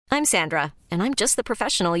I'm Sandra, and I'm just the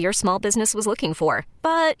professional your small business was looking for.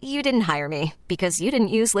 But you didn't hire me because you didn't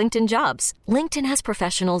use LinkedIn Jobs. LinkedIn has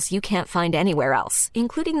professionals you can't find anywhere else,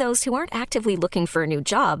 including those who aren't actively looking for a new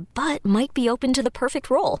job, but might be open to the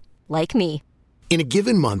perfect role, like me. In a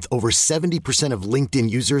given month, over 70% of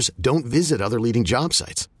LinkedIn users don't visit other leading job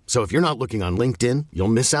sites. So if you're not looking on LinkedIn, you'll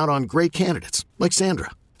miss out on great candidates like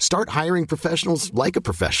Sandra. Start hiring professionals like a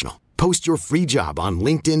professional. Post your free job on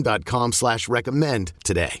linkedin.com/recommend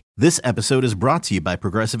today. This episode is brought to you by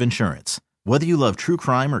Progressive Insurance. Whether you love true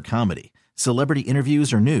crime or comedy, celebrity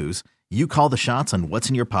interviews or news, you call the shots on what's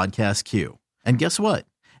in your podcast queue. And guess what?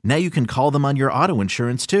 Now you can call them on your auto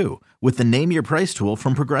insurance too with the Name Your Price tool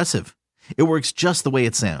from Progressive. It works just the way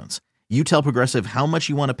it sounds. You tell Progressive how much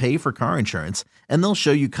you want to pay for car insurance, and they'll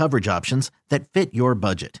show you coverage options that fit your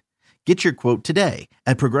budget. Get your quote today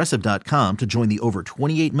at Progressive.com to join the over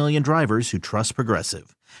 28 million drivers who trust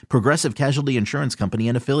Progressive. Progressive Casualty Insurance Company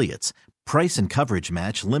and Affiliates. Price and coverage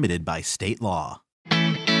match limited by state law.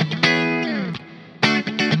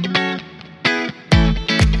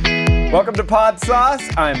 Welcome to Pod Sauce.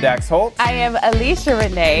 I'm Dax Holt. I am Alicia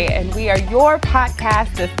Renee, and we are your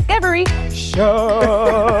podcast discovery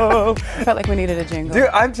show. I felt like we needed a jingle. Dude,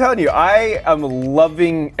 I'm telling you, I am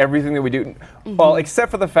loving everything that we do. Mm-hmm. Well,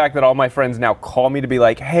 except for the fact that all my friends now call me to be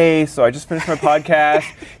like, hey, so I just finished my podcast.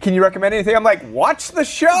 Can you recommend anything? I'm like, watch the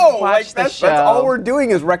show. That's all we're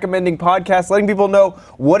doing is recommending podcasts, letting people know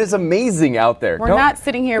what is amazing out there. We're not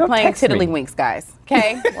sitting here playing tiddlywinks, guys.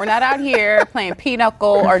 Okay? We're not out here playing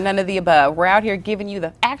pinochle or none of the above. We're out here giving you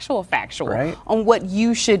the actual factual on what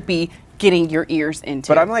you should be getting your ears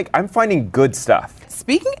into. But I'm finding good stuff.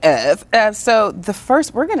 Speaking of,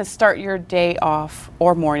 we're going to start your day off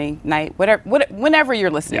or morning, night, whenever you're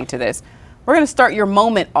listening to this. We're going to start your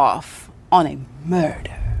moment off on a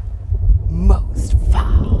murder most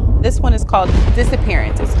foul. This one is called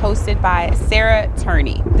Disappearance. It's hosted by Sarah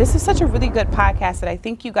Turney. This is such a really good podcast that I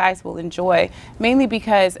think you guys will enjoy, mainly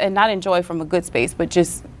because, and not enjoy from a good space, but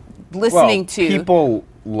just listening to. People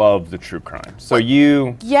love the true crime. So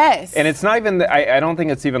Yes. And it's not even, I don't think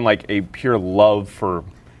it's even like a pure love for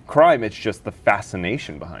crime. It's just the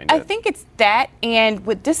fascination behind it. I think it's that, and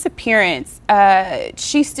with Disappearance,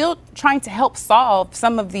 she's still trying to help solve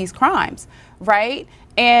some of these crimes, right?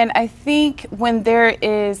 And I think when there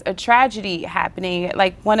is a tragedy happening,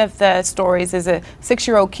 like one of the stories is a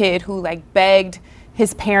 6-year-old kid who begged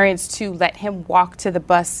his parents to let him walk to the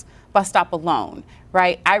bus stop alone,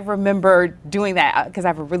 right? I remember doing that because I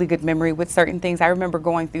have a really good memory with certain things. I remember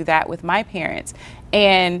going through that with my parents,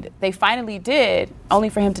 and they finally did, only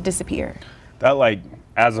for him to disappear. That,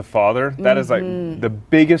 as a father, that is the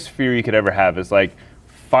biggest fear you could ever have is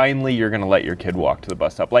finally you're going to let your kid walk to the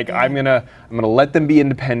bus stop. I'm going to let them be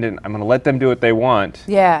independent. I'm going to let them do what they want.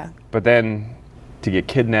 Yeah. But then to get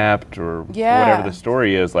kidnapped or whatever the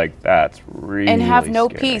story is, that's really and have no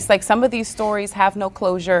scary. peace. Some of these stories have no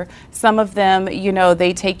closure. Some of them,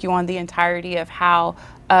 they take you on the entirety of how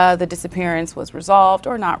the disappearance was resolved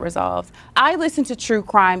or not resolved. I listen to true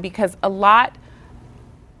crime because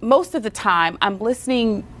most of the time, I'm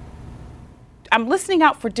listening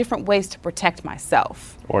out for different ways to protect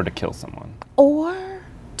myself. Or to kill someone. Or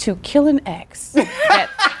to kill an ex that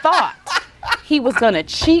thought he was going to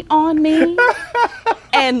cheat on me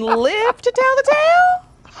and live to tell the tale.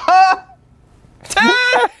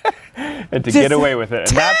 And to get away with it.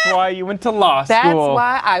 And that's why you went to law school. That's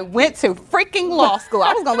why I went to freaking law school.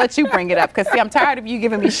 I was going to let you bring it up because, I'm tired of you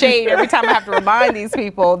giving me shade every time I have to remind these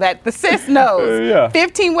people that the sis knows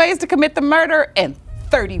 15 ways to commit the murder and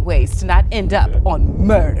 30 ways to not end up on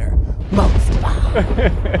murder most foul.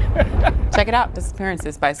 Check it out,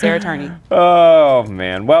 Disappearances by Sarah Turney. Oh,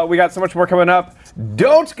 man. Well, we got so much more coming up.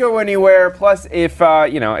 Don't go anywhere. Plus, if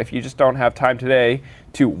you just don't have time today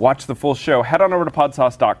to watch the full show, head on over to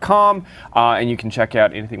podsauce.com and you can check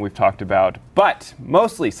out anything we've talked about. But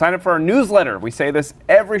mostly, sign up for our newsletter. We say this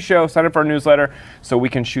every show. Sign up for our newsletter so we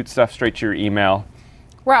can shoot stuff straight to your email.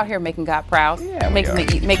 We're out here making God proud, making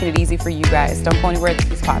it easy for you guys. Don't go anywhere.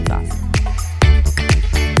 This is Pod Sauce.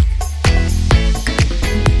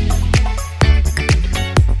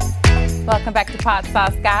 Welcome back to Pod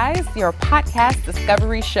Sauce, guys, your podcast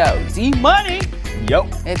discovery show. D-Money. Yep.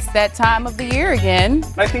 It's that time of the year again.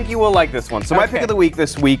 I think you will like this one. So my pick of the week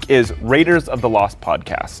this week is Raiders of the Lost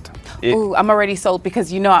podcast. Ooh, I'm already sold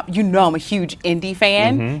because you know I'm a huge Indy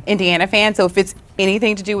fan, Indiana fan. So if it's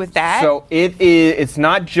anything to do with that. So it's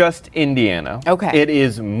not just Indiana. Okay. It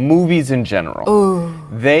is movies in general. Ooh.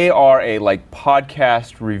 They are a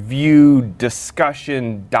podcast review,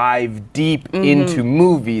 discussion, dive deep into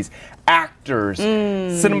movies, actors, directors,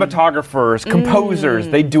 cinematographers, composers.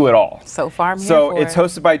 They do it all. So far, I'm here So for it's it.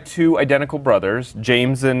 hosted by two identical brothers,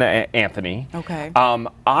 James and Anthony. Okay.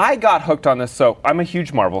 I got hooked on this. So I'm a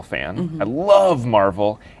huge Marvel fan. I love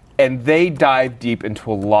Marvel. And they dive deep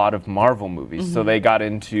into a lot of Marvel movies. So they got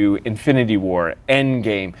into Infinity War,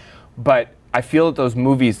 Endgame. But I feel that those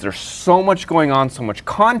movies, there's so much going on, so much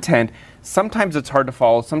content. Sometimes it's hard to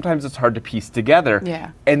follow. Sometimes it's hard to piece together.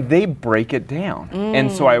 Yeah. And they break it down.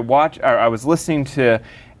 And so I was listening to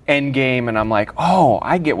Endgame, and I'm like, oh,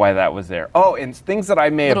 I get why that was there. Oh, and things that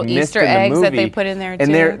I may Little have missed Easter in the eggs movie. that they put in there,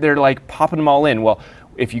 and too. they're like popping them all in. Well,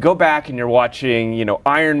 if you go back and you're watching,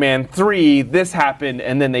 Iron Man 3, this happened,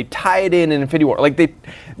 and then they tie it in Infinity War. Like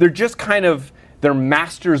they're just kind of, they're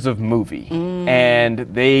masters of movie, and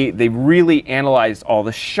they really analyze all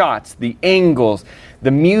the shots, the angles,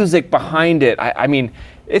 the music behind it. I mean,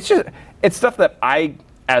 it's stuff that I,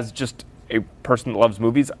 as just a person that loves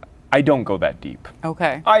movies, I don't go that deep.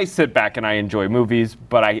 Okay. I sit back and I enjoy movies,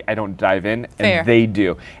 but I don't dive in, Fair. and they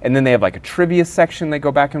do. And then they have like a trivia section they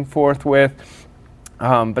go back and forth with.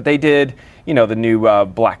 But they did, the new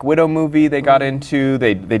Black Widow movie they got into.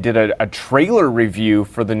 They did a trailer review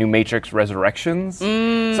for the new Matrix Resurrections.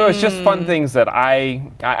 So it's just fun things that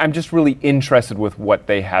I'm just really interested with what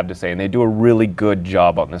they have to say. And they do a really good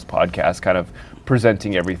job on this podcast, kind of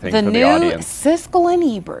presenting everything for the audience. Siskel and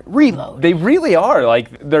Ebert Reload. They really are. Like,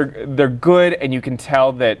 they're good, and you can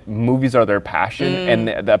tell that movies are their passion. And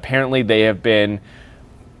apparently they have been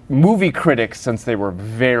movie critics since they were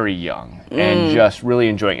very young and just really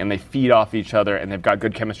enjoying it. And they feed off each other, and they've got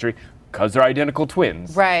good chemistry because they're identical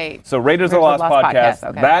twins. Right. So Raiders of the Lost Podcast,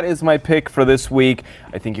 okay. That is my pick for this week.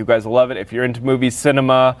 I think you guys will love it. If you're into movies,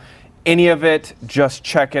 cinema, any of it, just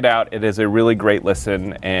check it out. It is a really great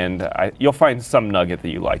listen, and you'll find some nugget that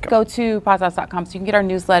you like. Go to podsauce.com so you can get our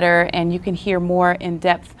newsletter, and you can hear more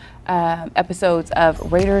in-depth episodes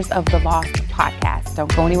of Raiders of the Lost Podcast.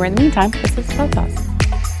 Don't go anywhere in the meantime. This is Podsauce.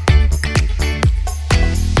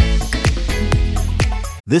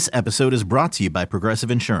 This episode is brought to you by Progressive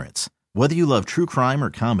Insurance. Whether you love true crime or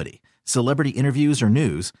comedy, celebrity interviews or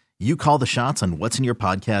news, you call the shots on what's in your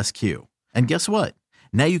podcast queue. And guess what?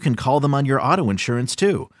 Now you can call them on your auto insurance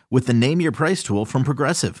too with the Name Your Price tool from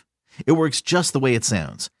Progressive. It works just the way it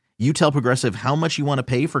sounds. You tell Progressive how much you want to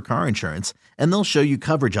pay for car insurance, and they'll show you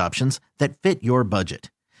coverage options that fit your budget.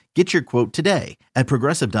 Get your quote today at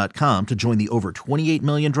Progressive.com to join the over 28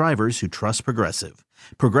 million drivers who trust Progressive.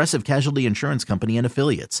 Progressive Casualty Insurance Company and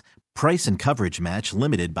Affiliates. Price and coverage match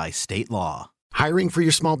limited by state law. Hiring for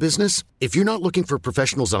your small business? If you're not looking for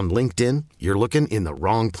professionals on LinkedIn, you're looking in the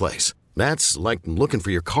wrong place. That's like looking for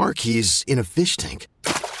your car keys in a fish tank.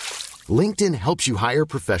 LinkedIn helps you hire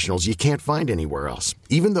professionals you can't find anywhere else,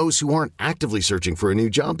 even those who aren't actively searching for a new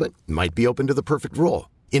job but might be open to the perfect role.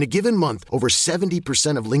 In a given month, over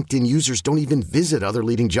 70% of LinkedIn users don't even visit other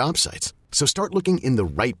leading job sites. So start looking in the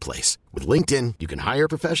right place. With LinkedIn, you can hire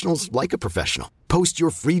professionals like a professional. Post your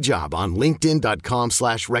free job on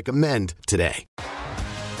linkedin.com/recommend today.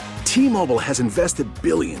 T-Mobile has invested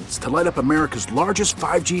billions to light up America's largest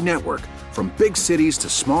 5G network, from big cities to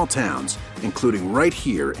small towns, including right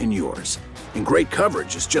here in yours. And great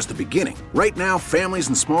coverage is just the beginning. Right now, families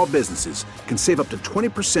and small businesses can save up to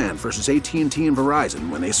 20% versus AT&T and Verizon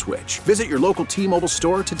when they switch. Visit your local T-Mobile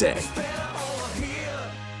store today.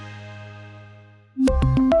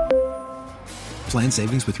 Plan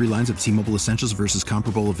savings with 3 lines of T-Mobile Essentials versus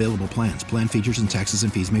comparable available plans. Plan features and taxes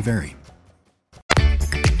and fees may vary.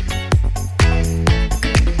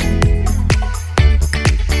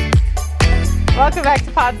 Welcome back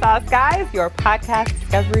to Pod Sauce, guys, your podcast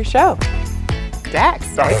discovery show. Dax,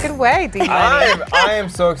 take it away, D-Money. I am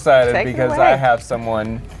so excited Take it because away. I have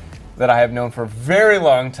someone that I have known for a very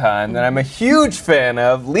long time that I'm a huge fan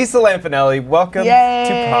of. Lisa Lampanelli, welcome to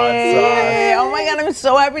Pod Sauce. Oh my God, I'm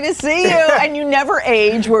so happy to see you. And you never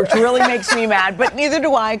age, which really makes me mad, but neither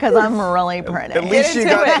do I because I'm really pretty. At least you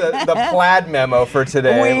got the plaid memo for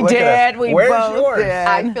today. We Look at did. us. We Where's both yours? did.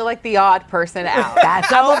 I feel like the odd person out.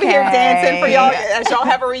 That's I'm over here okay. dancing for y'all as y'all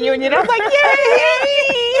have a reunion. I'm like,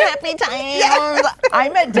 yay! Happy times. I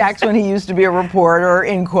met Dax when he used to be a reporter,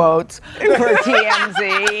 in quotes, for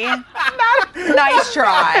TMZ. Nice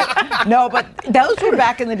try. No, but those were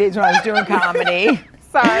back in the days when I was doing comedy.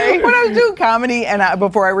 Sorry. When I was doing comedy and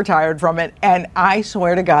before I retired from it, and I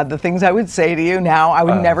swear to God, the things I would say to you now, I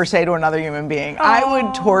would never say to another human being. I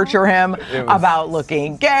would torture him about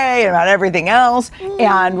looking gay and about everything else.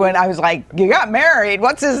 And when I was like, you got married,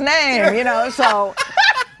 what's his name? You know, so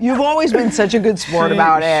you've always been such a good sport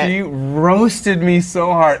about it. She roasted me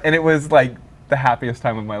so hard, and it was like the happiest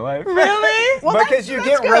time of my life. Really? because you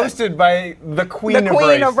get roasted by the queen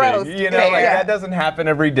of roasting. You know, that doesn't happen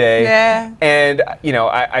every day. Yeah. And,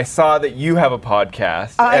 I saw that you have a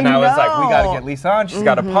podcast. And I was like, we got to get Lisa on. She's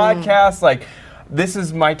got a podcast. Like, this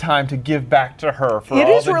is my time to give back to her for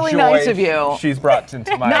all the really joy nice of you. she's brought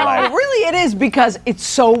into my life. No, really it is, because it's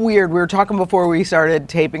so weird. We were talking before we started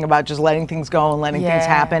taping about just letting things go and letting things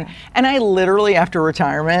happen. And I literally, after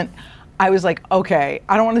retirement, I was like, okay,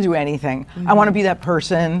 I don't want to do anything. I want to be that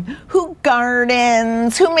person who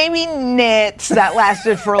gardens, who maybe knits. That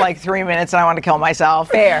lasted for like 3 minutes and I wanted to kill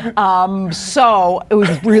myself. Fair. So it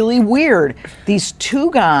was really weird. These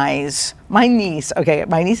two guys, my niece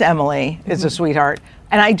Emily is a sweetheart,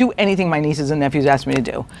 and I do anything my nieces and nephews ask me to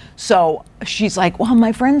do. So she's like, well,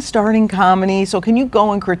 my friend's starting comedy, so can you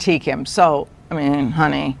go and critique him? So, I mean,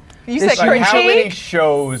 honey. You said like, how many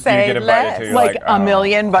shows do you get invited to? You're like a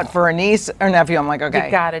million, but for a niece or nephew, I'm like, okay.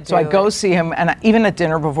 You gotta do so I go see him, and even at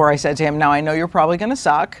dinner before, I said to him, now I know you're probably gonna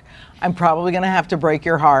suck. I'm probably gonna have to break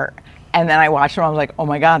your heart. And then I watched him, I was like, oh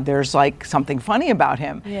my God, there's like something funny about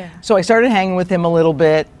him. Yeah. So I started hanging with him a little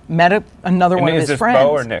bit, met another one of his friends. Is this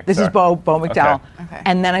Bo or Nick? This is Bo McDowell. Okay.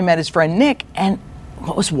 And then I met his friend Nick, and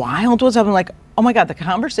what was wild was I'm like, oh my God, the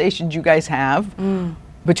conversations you guys have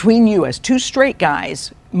between you as two straight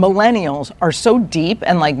guys, millennials, are so deep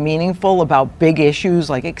and like meaningful about big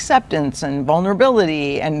issues like acceptance and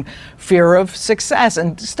vulnerability and fear of success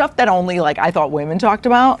and stuff that only like I thought women talked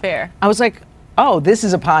about. Fair. I was like, oh, this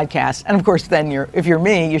is a podcast. And of course, then if you're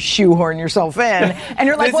me, you shoehorn yourself in, and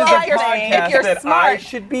you're like, this well, is a podcast if you're that smart, I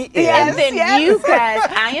should be in. And then you guys,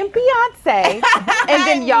 I am Beyonce, and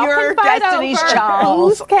then y'all You're can fight Destiny's over Child.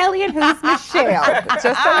 who's Kelly and who's Michelle.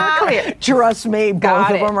 Just so we're clear. Trust me, both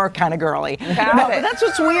of them are kind of girly. But that's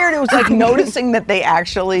what's weird. It was like noticing that they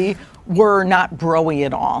actually were not bro-y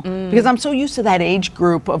at all. Because I'm so used to that age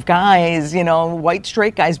group of guys, white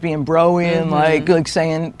straight guys being bro-y and like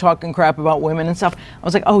saying, talking crap about women and stuff. I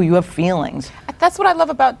was like, oh, you have feelings. That's what I love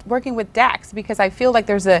about working with Dax, because I feel like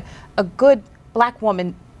there's a good black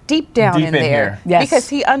woman deep down in there. Here. Yes. Because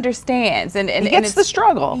he understands and he gets the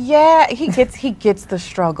struggle. Yeah, he gets the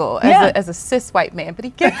struggle as a cis white man, but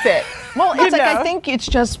he gets it. Well, it's like, I think it's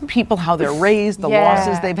just people, how they're raised, the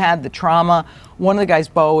losses they've had, the trauma. One of the guys,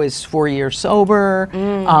 Bo, is 4 years sober.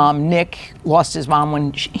 Nick lost his mom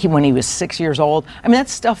when he was 6 years old. I mean,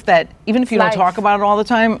 that's stuff that even if you don't talk about it all the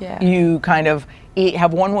time, you kind of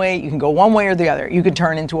have one way. You can go one way or the other. You could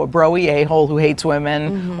turn into a bro-y a-hole who hates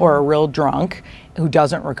women, or a real drunk who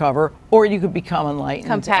doesn't recover, or you could become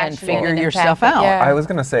enlightened and figure yourself out. Yeah. I was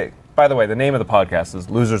going to say, by the way, the name of the podcast is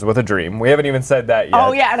Losers with a Dream. We haven't even said that yet.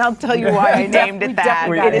 Oh, yeah, and I'll tell you why I named it that.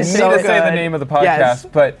 It is so good. We need to say the name of the podcast. Yes.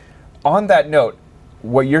 But on that note,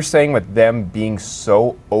 what you're saying with them being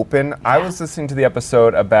so open, I was listening to the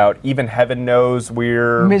episode about even heaven knows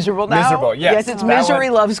we're miserable now. Miserable, yes. Yes, it's misery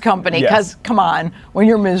loves company. Because come on, when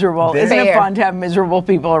you're miserable, isn't it fun to have miserable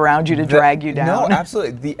people around you to drag you down? No,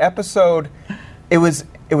 absolutely. The episode, it was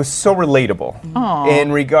so relatable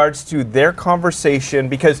in regards to their conversation,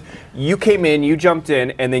 because you came in, you jumped in,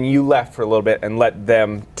 and then you left for a little bit and let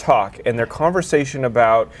them talk. And their conversation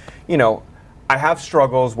about, I have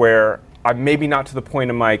struggles where I'm maybe not to the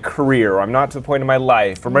point of my career, or I'm not to the point of my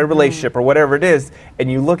life, or my relationship, or whatever it is,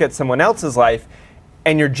 and you look at someone else's life,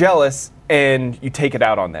 and you're jealous, and you take it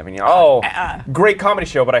out on them, and you're great comedy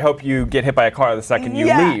show, but I hope you get hit by a car the second you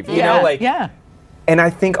leave. And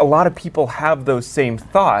I think a lot of people have those same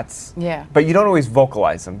thoughts, but you don't always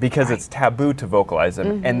vocalize them because it's taboo to vocalize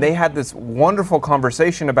them. And they had this wonderful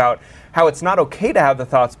conversation about how it's not okay to have the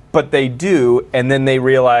thoughts, but they do, and then they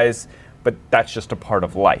realize, but that's just a part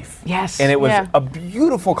of life. Yes. And it was a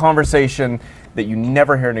beautiful conversation that you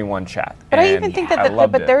never hear anyone chat. But I even think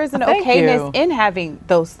that there is an okayness in having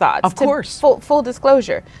those thoughts. Of course. Full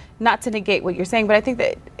disclosure, not to negate what you're saying, but I think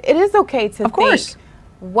that it is okay to think,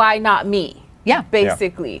 why not me? Yeah.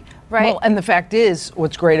 Basically, right? Well, and the fact is,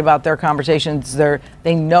 what's great about their conversations,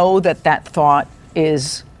 they know that thought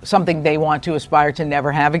is something they want to aspire to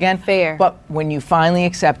never have again. Fair. But when you finally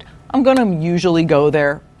accept, I'm going to usually go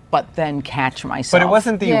there, but then catch myself. But it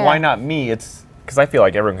wasn't the why not me, it's because I feel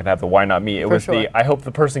like everyone can have the why not me. It was the I hope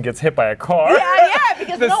the person gets hit by a car. Yeah,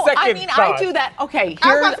 because I do that. Okay,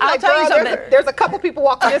 I'll tell you something. There's a couple people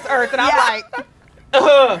walking this earth, and I'm like,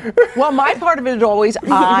 Well, my part of it is always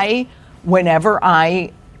whenever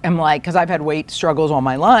I am like, because I've had weight struggles all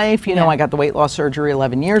my life, I got the weight loss surgery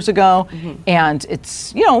 11 years ago, and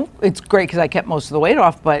it's, it's great because I kept most of the weight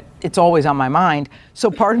off, but it's always on my mind.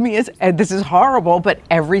 So part of me is, and this is horrible, but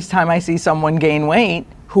every time I see someone gain weight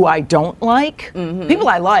who I don't like, people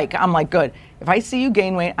I like, I'm like, good. If I see you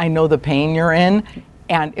gain weight, I know the pain you're in,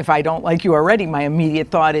 And if I don't like you already, my immediate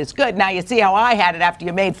thought is, good, now you see how I had it after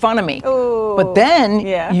you made fun of me. Ooh, but then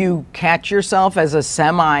yeah. you catch yourself as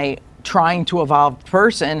a trying to evolve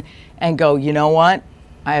person and go, you know what?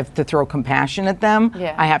 I have to throw compassion at them.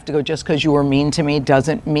 Yeah. I have to go, just because you were mean to me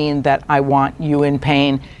doesn't mean that I want you in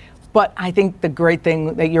pain. But I think the great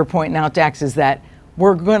thing that you're pointing out, Dax, is that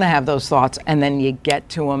we're going to have those thoughts, and then you get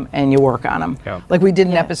to them and you work on them. Yeah. Like we did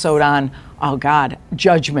an episode on, oh God,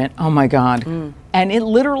 judgment. Oh my God. And it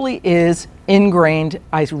literally is ingrained.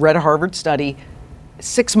 I read a Harvard study,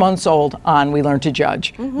 6 months old on We Learn to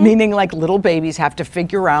Judge, meaning like little babies have to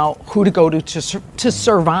figure out who to go to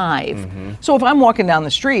survive. So if I'm walking down the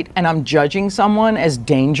street and I'm judging someone as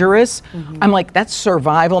dangerous, I'm like, that's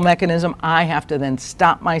survival mechanism. I have to then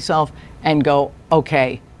stop myself and go,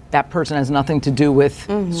 okay, that person has nothing to do with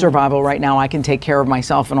survival right now. I can take care of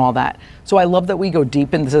myself and all that. So I love that we go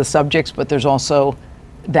deep into the subjects, but there's also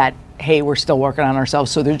that, hey, we're still working on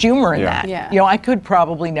ourselves. So there's humor in that. Yeah. You know, I could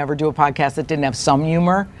probably never do a podcast that didn't have some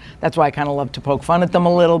humor. That's why I kind of love to poke fun at them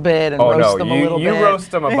a little bit and roast them a little bit. You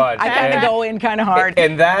roast them a bunch. I kind of go in kind of hard.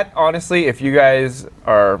 And that, honestly, if you guys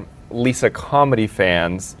are Lisa comedy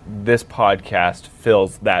fans, this podcast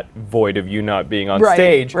fills that void of you not being on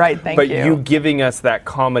stage. Right, thank but you. But you giving us that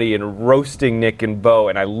comedy and roasting Nick and Bo,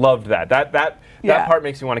 and I loved that. That part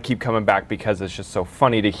makes me want to keep coming back because it's just so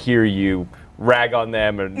funny to hear you rag on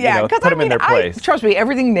them and put them in their place. Trust me,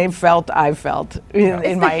 everything they've felt, I've felt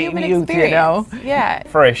in my youth, you know? Yeah.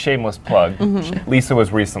 For a shameless plug, Lisa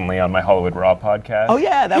was recently on my Hollywood Raw podcast. Oh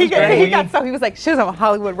yeah, that was great. He was like, she was on a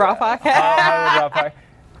Hollywood Raw podcast. Hollywood Raw podcast.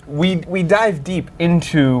 We dive deep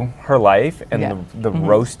into her life and the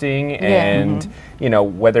roasting and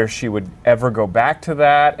whether she would ever go back to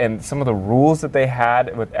that and some of the rules that they had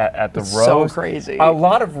at the roast. So crazy. A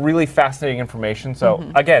lot of really fascinating information.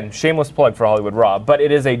 So again, shameless plug for Hollywood Raw, but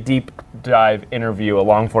it is a deep dive interview, a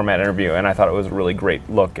long format interview, and I thought it was a really great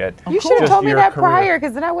look at. You should have told me that career. prior,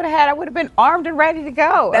 because then I would have been armed and ready to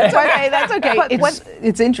go. That's okay. That's okay.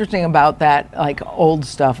 It's interesting about that, like old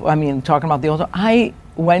stuff. I mean, talking about the old stuff.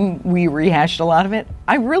 When we rehashed a lot of it,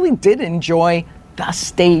 I really did enjoy the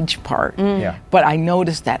stage part. Yeah. But I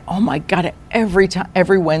noticed that, oh my God,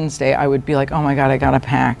 every Wednesday I would be like, oh my God, I gotta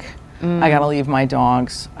pack. I gotta leave my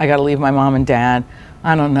dogs. I gotta leave my mom and dad.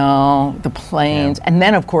 I don't know, the planes. Yeah. And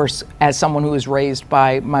then, of course, as someone who was raised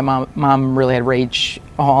by my mom really had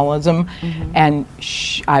rageaholicism, and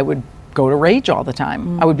I would go to rage all the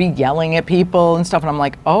time. I would be yelling at people and stuff, and I'm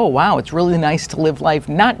like, oh wow, it's really nice to live life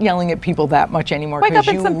not yelling at people that much anymore, because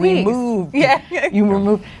you removed. You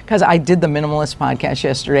removed. Because I did the Minimalist podcast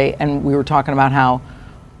yesterday, and we were talking about how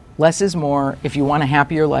less is more. If you want a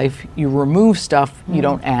happier life, you remove stuff, you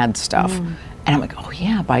don't add stuff. And I'm like, oh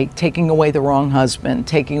yeah, by taking away the wrong husband,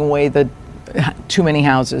 taking away the too many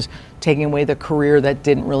houses, taking away the career that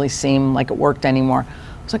didn't really seem like it worked anymore.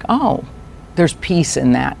 I was like, oh, there's peace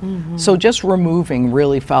in that. So just removing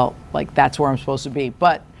really felt like that's where I'm supposed to be.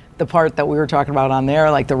 But the part that we were talking about on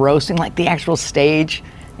there, like the roasting, like the actual stage,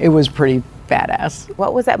 it was pretty badass.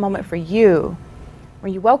 What was that moment for you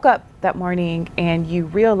when you woke up that morning and you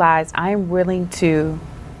realized I'm willing to,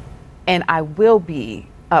 and I will be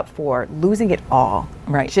up for losing it all,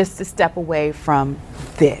 right? Just to step away from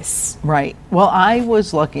this. Right. Well, I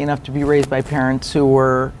was lucky enough to be raised by parents who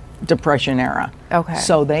were Depression era. Okay.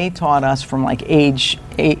 So they taught us from like age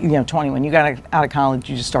 20, when you got out of college,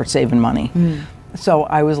 you just start saving money. So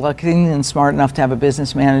I was lucky and smart enough to have a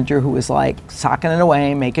business manager who was like socking it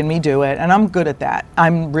away, making me do it. And I'm good at that.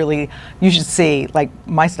 You should see, like,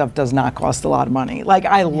 my stuff does not cost a lot of money. Like,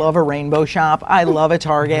 I love a rainbow shop. I love a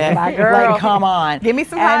Target. My girl. Like, come on. Give me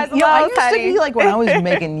some highs and lows, I used honey. to be like, when I was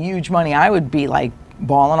making huge money, I would be like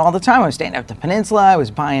balling all the time. I was staying at the Peninsula. I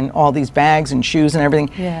was buying all these bags and shoes and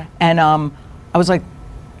everything. Yeah. And I was like,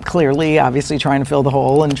 clearly, obviously trying to fill the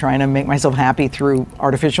hole and trying to make myself happy through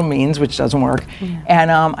artificial means, which doesn't work.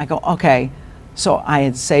 And I go, okay. So I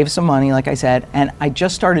had saved some money, like I said, and I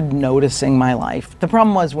just started noticing my life. The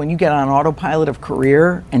problem was, when you get on autopilot of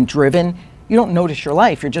career and driven, you don't notice your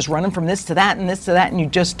life. You're just running from this to that and this to that, and you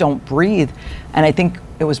just don't breathe. And I think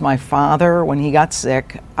it was my father, when he got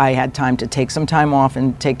sick, I had time to take some time off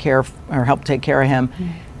and help take care of him.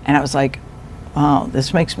 And I was like, oh,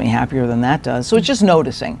 this makes me happier than that does. So it's just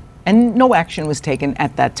noticing. And no action was taken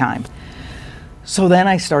at that time. So then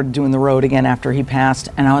I started doing the road again after he passed,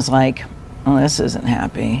 and I was like, oh, this isn't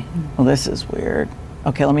happy. Well, this is weird.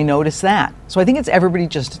 Okay, let me notice that. So I think it's everybody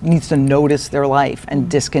just needs to notice their life and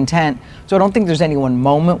discontent. So I don't think there's any one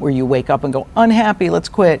moment where you wake up and go, unhappy, let's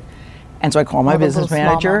quit. And so I called my business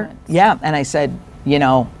manager. Yeah, and I said,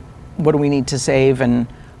 what do we need to save? And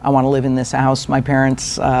I want to live in this house my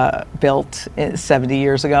parents built 70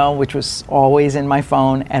 years ago, which was always in my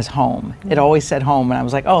phone as home. It always said home, and I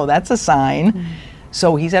was like, oh, that's a sign.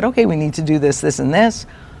 So he said, okay, we need to do this, this, and this,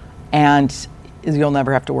 and you'll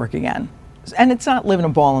never have to work again. And it's not living a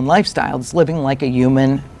ballin' lifestyle, it's living like a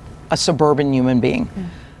human, a suburban human being.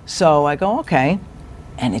 So I go, okay.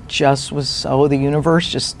 And it just was so, the universe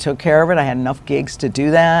just took care of it. I had enough gigs to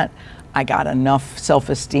do that. I got enough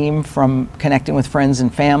self-esteem from connecting with friends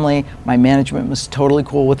and family. My management was totally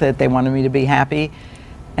cool with it. They wanted me to be happy.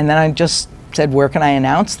 And then I just said, where can I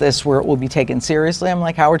announce this where it will be taken seriously? I'm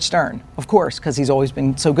like, Howard Stern, of course, because he's always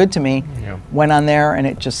been so good to me. Yeah. Went on there and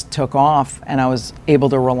it just took off, and I was able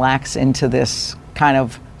to relax into this kind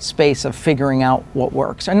of space of figuring out what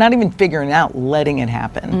works. Or not even figuring out, letting it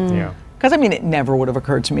happen. Yeah. Because I mean, it never would have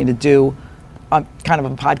occurred to me to do a kind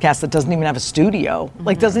of a podcast that doesn't even have a studio,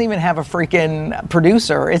 like doesn't even have a freaking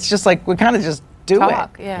producer. It's just like, we kind of just do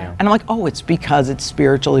Talk, it. yeah. And I'm like, oh, it's because it's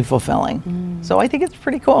spiritually fulfilling. So I think it's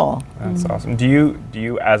pretty cool. That's awesome. Do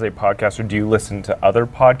you, as a podcaster, do you listen to other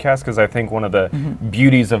podcasts? Because I think one of the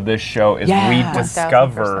beauties of this show is we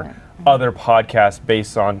discover other podcasts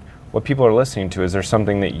based on what people are listening to. Is there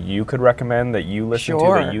something that you could recommend that you listen to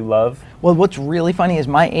that you love? Well, what's really funny is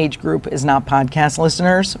my age group is not podcast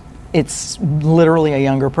listeners. It's literally a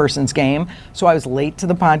younger person's game. So I was late to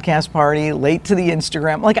the podcast party, late to the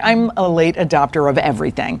Instagram. Like, I'm a late adopter of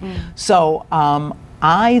everything. So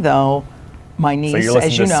my niece, so you're listening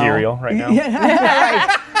as you to know, Serial right now?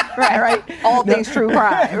 right. All things true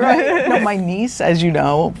crime. Right. No, my niece, as you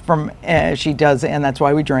know, she does, and that's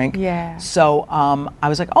why we drink. Yeah. So I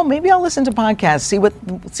was like, oh, maybe I'll listen to podcasts, see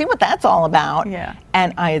what that's all about. Yeah.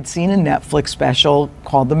 And I had seen a Netflix special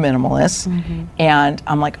called The Minimalists, and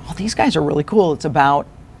I'm like, oh, these guys are really cool. It's about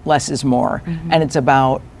less is more, and it's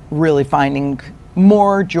about really finding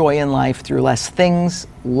more joy in life through less things,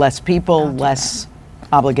 less people, less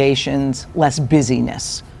obligations, less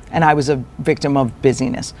busyness. And I was a victim of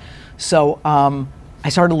busyness. So I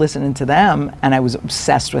started listening to them, and I was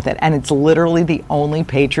obsessed with it. And it's literally the only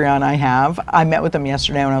Patreon I have. I met with them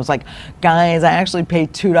yesterday, and I was like, guys, I actually pay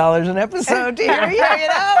 $2 an episode to hear you,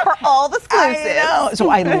 For all the exclusives. I know. So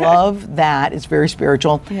I love that. It's very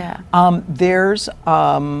spiritual. Yeah. There's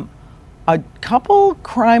a couple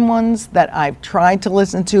crime ones that I've tried to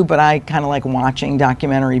listen to, but I kind of like watching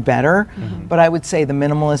documentary better. But I would say The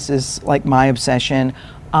Minimalist is like my obsession.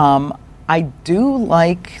 I do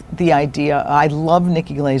like the idea. I love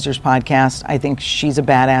Nikki Glazer's podcast. I think she's a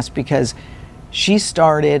badass because she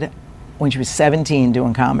started when she was 17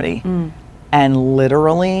 doing comedy, and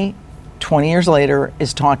literally 20 years later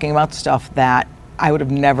is talking about stuff that I would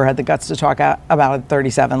have never had the guts to talk about at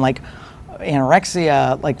 37, like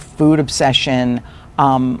anorexia, like food obsession,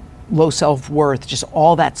 low self-worth, just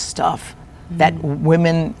all that stuff that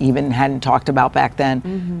women even hadn't talked about back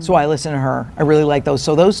then. So I listen to her. I really like those.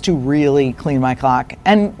 So those two really clean my clock.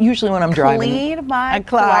 And usually when I'm driving, Clean my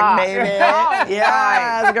clock, clock. baby.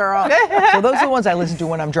 Yes, girl. So those are the ones I listen to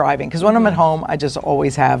when I'm driving. Because when I'm at home, I just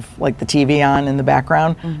always have like the TV on in the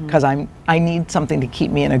background because I need something to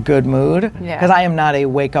keep me in a good mood. Because I am not a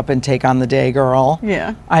wake up and take on the day girl.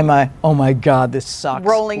 Yeah. I'm a, oh my God, this sucks.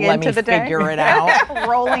 Rolling Let into me the day. figure it out.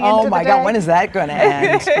 Rolling Oh into my the God, day. when is that going to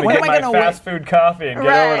end? When am I going to fast food coffee and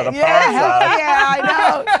get over to the Yeah, pod hell sauce? yeah, I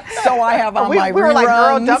know. So I have on we my were like,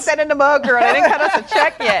 girl, reruns. dump that in the mug, girl. They didn't cut us a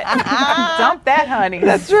check yet. Dump that, honey.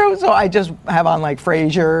 That's true. So I just have on like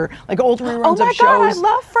Frasier, like old reruns Oh my of God, I shows.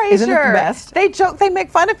 love Frasier. Isn't it the best? They joke, they make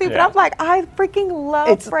fun of people, Yeah. but I'm like, I freaking love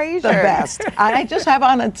It's Frasier. the best. I just have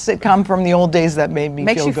on a sitcom from the old days that made me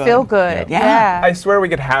Makes feel you good. feel good. Yeah. I swear we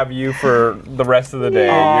could have you for the rest of the day.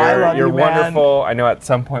 I love you're you, man. wonderful. I know at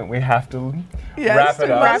some point we have to wrap it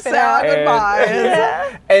up. Wrap it up.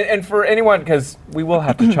 And, and for anyone, because we will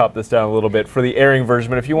have to chop this down a little bit for the airing version,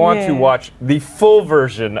 but if you want to watch the full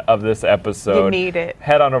version of this episode, You need it.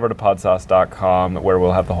 head on over to podsauce.com where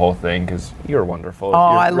we'll have the whole thing because you're wonderful.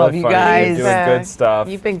 Oh, You're I really love you funny. guys. You're doing good stuff.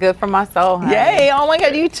 You've been good for my soul, honey. Yay. Oh my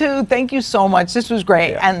God, you too. Thank you so much. This was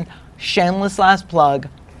great. Yeah. And shameless last plug,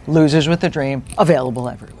 Losers with a Dream, available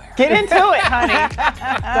everywhere. Get into it, honey.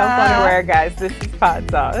 Don't go anywhere, guys. This is Pod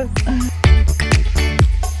Sauce.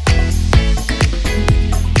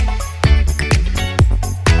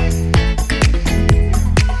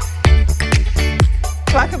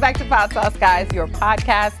 Welcome back to Pod Sauce, guys, your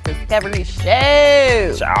podcast discovery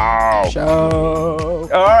show. Ciao. All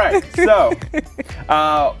right, so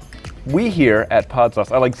we here at Pod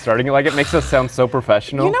Sauce, I like starting it like it makes us sound so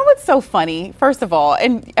professional. You know what's so funny? First of all,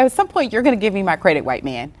 and at some point you're going to give me my credit, white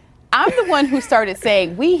man. I'm the one who started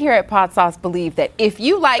saying we here at Pod Sauce believe that if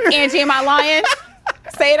you like Angie and my lion,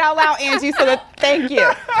 Say it out loud, Angie, so that thank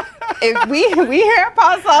you. If we hear at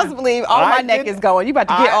Pod Sauce Believe, my neck is going. You about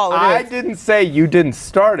to get all of this. I didn't say you didn't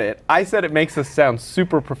start it. I said it makes us sound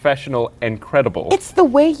super professional and credible. It's the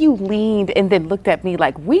way you leaned and then looked at me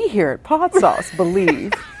like, we here at Pod Sauce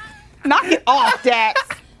Believe. Knock it off, Dax.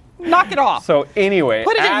 Knock it off. So anyway,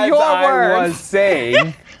 Put it in as your I words. was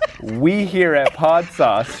saying, we here at Pod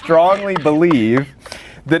Sauce strongly believe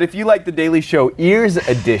that if you like the Daily Show Ears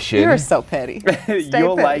edition, You're so petty.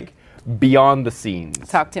 you'll like Beyond the Scenes.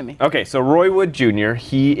 Talk to me. Okay, so Roy Wood Jr.,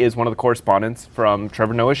 he is one of the correspondents from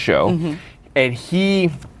Trevor Noah's show, and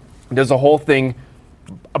he does a whole thing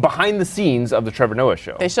behind the scenes of the Trevor Noah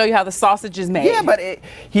show. They show you how the sausage is made. Yeah, but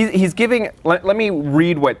he's giving. Let me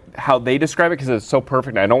read how they describe it because it's so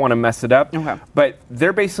perfect. And I don't want to mess it up. Okay. But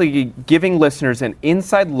they're basically giving listeners an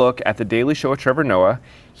inside look at the Daily Show with Trevor Noah.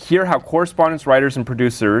 Hear how correspondents, writers, and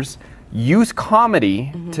producers use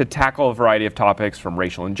comedy to tackle a variety of topics, from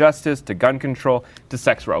racial injustice to gun control to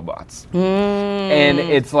sex robots. And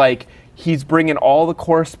it's like, he's bringing all the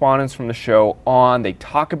correspondents from the show on. They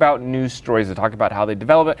talk about news stories. They talk about how they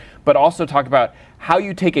develop it, but also talk about how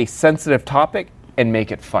you take a sensitive topic and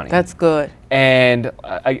make it funny. That's good. And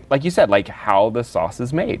like you said, like how the sauce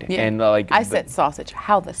is made. Yeah. And I said sausage.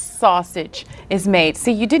 How the sausage is made.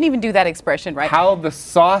 See, you didn't even do that expression, right? How the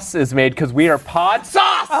sauce is made, because we are Pod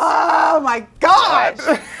Sauce. Oh my gosh.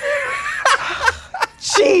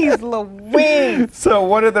 Jeez Louise. So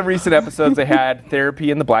one of the recent episodes, they had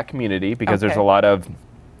therapy in the black community because there's a lot of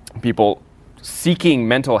people seeking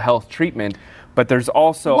mental health treatment, but there's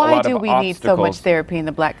also a lot of obstacles. Why do we need so much therapy in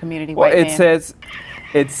the black community? Well, it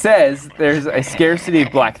says there's a scarcity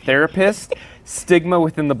of black therapists, stigma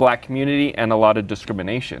within the black community, and a lot of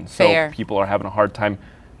discrimination. So people are having a hard time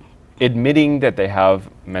admitting that they have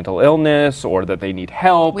mental illness or that they need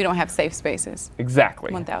help. We don't have safe spaces.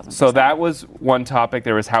 Exactly. 1,000%. So that was one topic.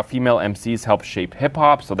 There was how female MCs help shape hip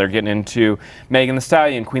hop. So they're getting into Megan Thee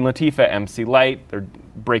Stallion, Queen Latifah, MC Lyte. They're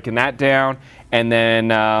breaking that down. And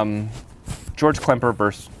then George Klemper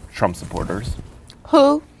versus Trump supporters.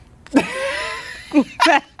 Who?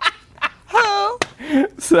 Who?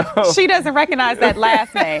 So She doesn't recognize that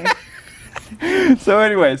last name. So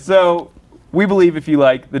anyway, we believe if you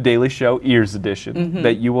like the Daily Show Ears edition,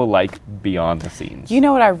 that you will like Beyond the Scenes. You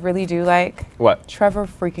know what I really do like? What? Trevor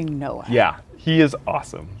freaking Noah. Yeah, he is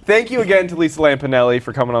awesome. Thank you again to Lisa Lampanelli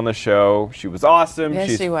for coming on the show. She was awesome. Yes,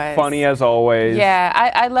 She's she was. funny as always.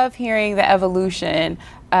 Yeah, I love hearing the evolution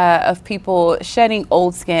of people shedding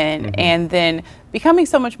old skin and then becoming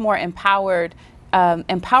so much more empowered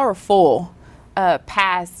and powerful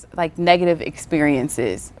past like negative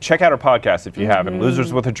experiences. Check out our podcast if you haven't.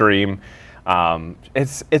 Losers with a Dream.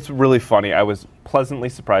 It's really funny. I was pleasantly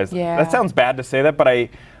surprised. Yeah. That sounds bad to say that, but I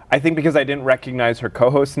think because I didn't recognize her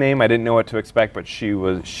co-host name, I didn't know what to expect, but she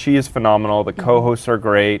is phenomenal. The co-hosts are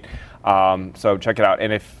great. So check it out.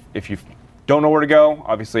 And if you don't know where to go,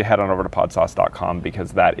 obviously head on over to podsauce.com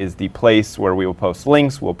because that is the place where we will post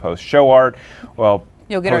links, we'll post show art,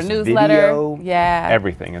 You'll get our post newsletter. video. Yeah.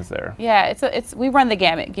 Everything is there. Yeah, we run the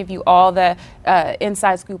gamut. Give you all the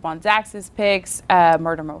inside scoop on Dax's picks,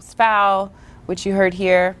 Murder Most Foul, which you heard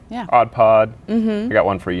here. Yeah. Odd Pod. I got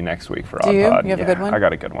one for you next week for Odd you? Pod. You have a good one? I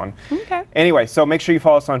got a good one. Okay. Anyway, so make sure you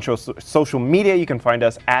follow us on social media. You can find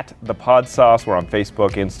us at The Pod Sauce. We're on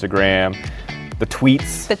Facebook, Instagram, the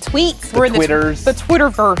tweets. The tweets. The Twitters. The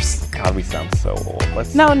Twitterverse. God, we sound so old.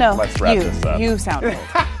 Let's No. wrap this up. You sound old.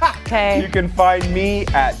 Okay. You can find me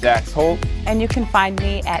at Dax Holt. And you can find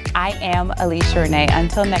me at I am Alicia Renee.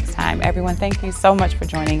 Until next time, everyone, thank you so much for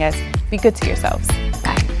joining us. Be good to yourselves.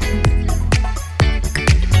 Bye.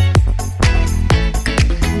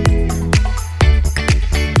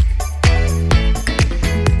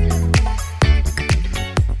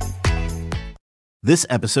 This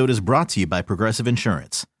episode is brought to you by Progressive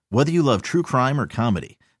Insurance. Whether you love true crime or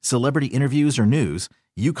comedy, celebrity interviews or news,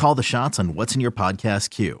 you call the shots on what's in your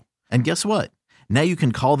podcast queue. And guess what? Now you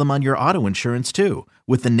can call them on your auto insurance too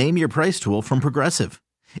with the Name Your Price tool from Progressive.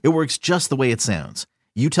 It works just the way it sounds.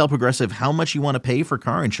 You tell Progressive how much you want to pay for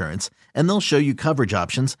car insurance, and they'll show you coverage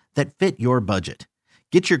options that fit your budget.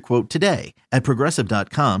 Get your quote today at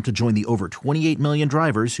Progressive.com to join the over 28 million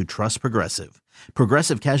drivers who trust Progressive.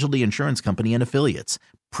 Progressive Casualty Insurance Company and Affiliates.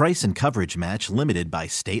 Price and coverage match limited by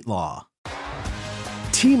state law.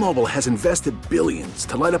 T-Mobile has invested billions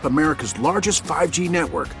to light up America's largest 5G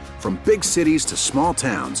network, from big cities to small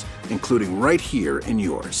towns, including right here in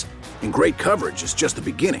yours. And great coverage is just the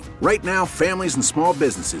beginning. Right now, families and small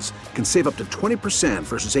businesses can save up to 20%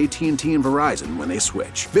 versus AT&T and Verizon when they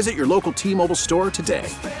switch. Visit your local T-Mobile store today.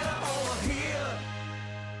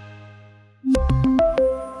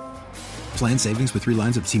 Plan savings with 3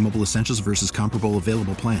 lines of T-Mobile Essentials versus comparable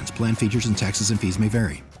available plans. Plan features and taxes and fees may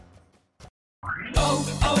vary.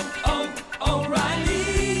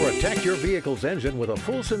 O'Reilly. Protect your vehicle's engine with a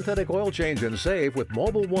full synthetic oil change and save with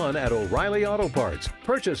Mobil 1 at O'Reilly Auto Parts.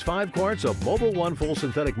 Purchase 5 quarts of Mobil 1 full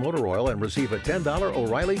synthetic motor oil and receive a $10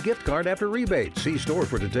 O'Reilly gift card after rebate. See store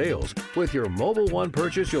for details. With your Mobil 1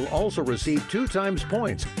 purchase, you'll also receive 2 times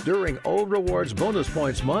points during O Rewards Bonus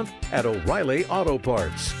Points Month at O'Reilly Auto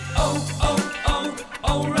Parts.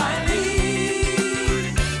 O'Reilly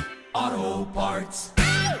Auto Parts.